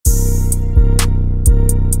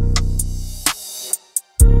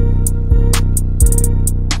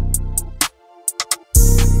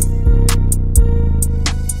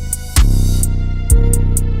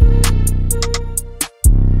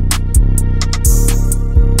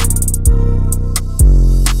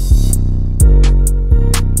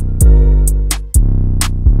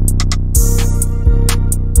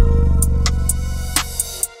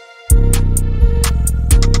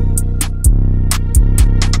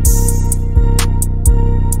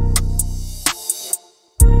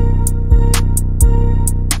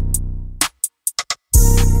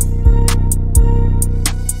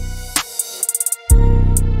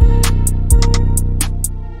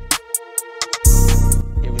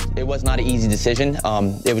It was not an easy decision.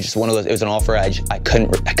 It was just one of those. It was an offer. I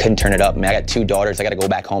couldn't turn it up. Man, I got 2 daughters. I got to go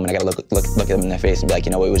back home and I got to look at them in their face and be like,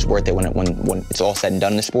 you know, it was worth it when it's all said and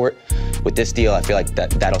done in the sport. With this deal, I feel like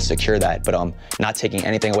that'll secure that. But not taking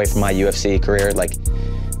anything away from my UFC career. Like,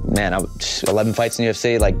 man, 11 fights in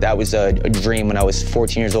UFC. Like, that was a dream when I was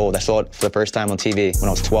 14 years old. I saw it for the first time on TV when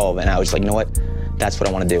I was 12, and I was like, you know what? That's what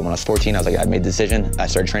I want to do. When I was 14, I was like, I made the decision. I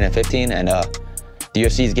started training at 15, and the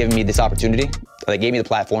UFC has given me this opportunity. They gave me the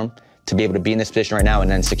platform to be able to be in this position right now and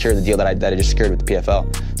then secure the deal that I just secured with the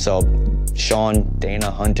PFL. So, Sean, Dana,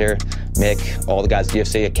 Hunter, Mick, all the guys at the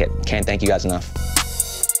UFC, I can't thank you guys enough.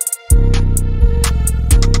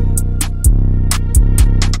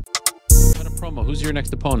 Who's your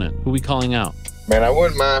next opponent? Who are we calling out? Man, I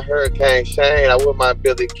wouldn't mind Hurricane Shane. I wouldn't mind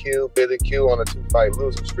Billy Q on a 2-fight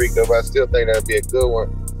losing streak, though, but I still think that'd be a good one.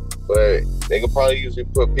 But they could probably usually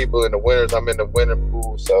put people in the winners. I'm in the winner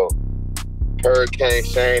pool, so Hurricane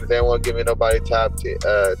Shane, they don't want to give me nobody top,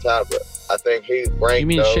 but I think he's ranked. You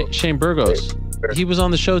mean Shane Burgos? He was on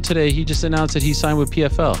the show today. He just announced that he signed with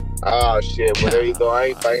PFL. Oh, shit. Well, there you go. I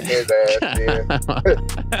ain't fighting his ass, man.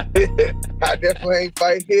 I definitely ain't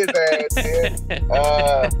fighting his ass, man.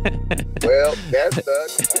 Well, that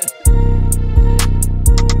sucks.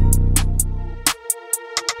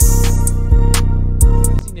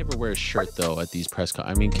 Why does he never wear a shirt, though, at these press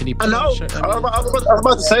conferences? I mean, can he put on a shirt? I was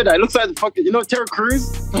about to say that. It looks like the fucking, you know, Terry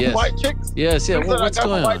Crews? Yes. White chicks? Yes, yeah. Well, what's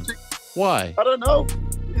going on? Why? I don't know.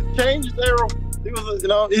 He's changed there. He was, you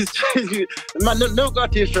know, he's changed. Man, never got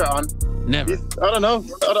a t-shirt on. Never. I don't know.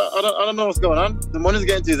 I don't know what's going on. The money's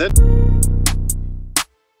getting to his head.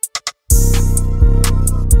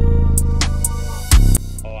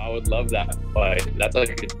 Oh, I would love that fight. That's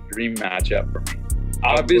like a dream matchup for me.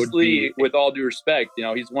 Obviously, with all due respect, you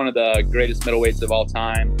know, he's one of the greatest middleweights of all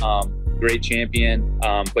time. Great champion.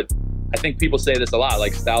 But I think people say this a lot,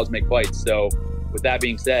 like styles make fights. So with that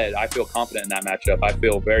being said, I feel confident in that matchup. I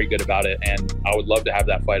feel very good about it, and I would love to have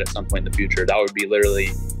that fight at some point in the future. That would be literally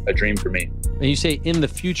a dream for me. And you say in the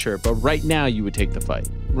future, but right now you would take the fight.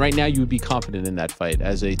 Right now you would be confident in that fight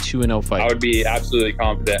as a 2-0 fight. I would be absolutely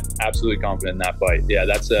confident in that fight. Yeah,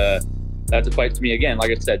 that's a fight to me. Again,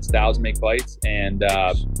 like I said, styles make fights, and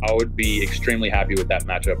I would be extremely happy with that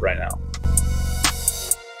matchup right now.